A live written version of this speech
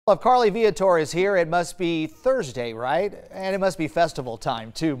Well, if Carly Viator is here, it must be Thursday, right? And it must be festival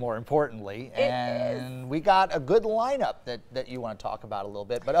time, too, more importantly. And we got a good lineup that you want to talk about a little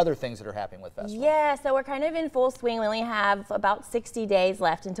bit, but other things that are happening with festival. Yeah, so we're kind of in full swing. We only have about 60 days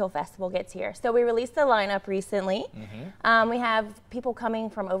left until festival gets here. So we released the lineup recently. We have people coming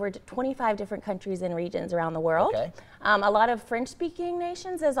from over 25 different countries and regions around the world. Okay. A lot of French-speaking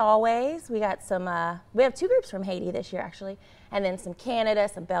nations, as always. We got some, we have two groups from Haiti this year, actually, and then some Canada,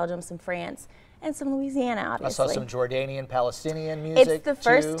 some Belgium, some France, and some Louisiana, obviously. I saw some Jordanian, Palestinian music, It's the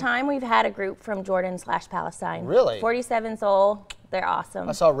first time we've had a group from Jordan/Palestine. Really? 47 Soul, they're awesome.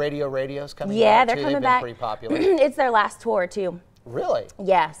 I saw Radios coming back, Yeah, they're too. coming They've back. been pretty popular. It's their last tour, too. Really?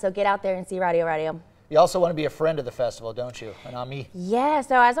 Yeah, so get out there and see Radio. You also want to be a friend of the festival, don't you? An ami. Yeah,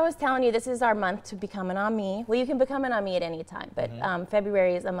 so as I was telling you, this is our month to become an ami. Well, you can become an ami at any time, but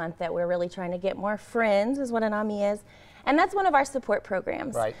February is a month that we're really trying to get more friends, is what an ami is. And that's one of our support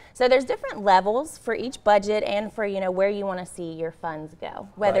programs. Right. So there's different levels for each budget and for, where you want to see your funds go,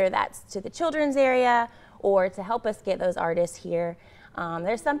 whether that's to the children's area or to help us get those artists here.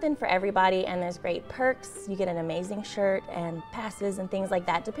 There's something for everybody, and there's great perks. You get an amazing shirt and passes and things like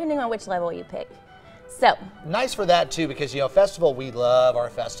that, depending on which level you pick. So nice for that too, because festival, we love our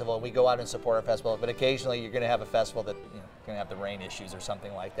festival and we go out and support our festival, but occasionally you're going to have a festival that going to have the rain issues or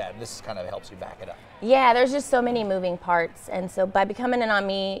something like that, and this kind of helps you back it up. Yeah, there's just so many moving parts, and so by becoming an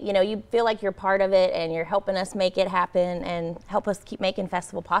ami, you feel like you're part of it and you're helping us make it happen and help us keep making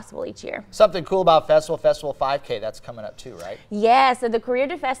festival possible each year. Something cool about Festival 5K, that's coming up too, right? Yeah, so the Career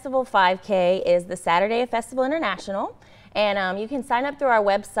to Festival 5K is the Saturday of Festival International. And you can sign up through our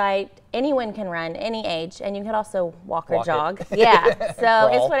website. Anyone can run, any age, and you can also walk or jog. Yeah, so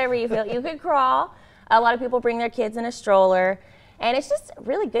it's whatever you feel. You could crawl. A lot of people bring their kids in a stroller, and it's just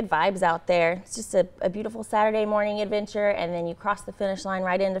really good vibes out there. It's just a beautiful Saturday morning adventure, and then you cross the finish line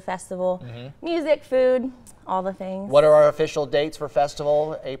right into festival. Music, food, all the things. What are our official dates for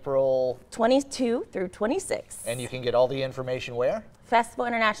festival? April 22 through 26. And you can get all the information where?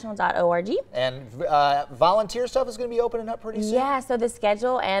 festivalinternational.org. And volunteer stuff is going to be opening up pretty soon? Yeah, so the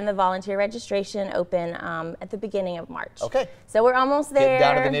schedule and the volunteer registration open at the beginning of March. Okay. So we're almost there.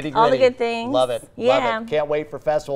 Getting down to the nitty-gritty. All the good things. Love it. Yeah. Love it. Can't wait for festival.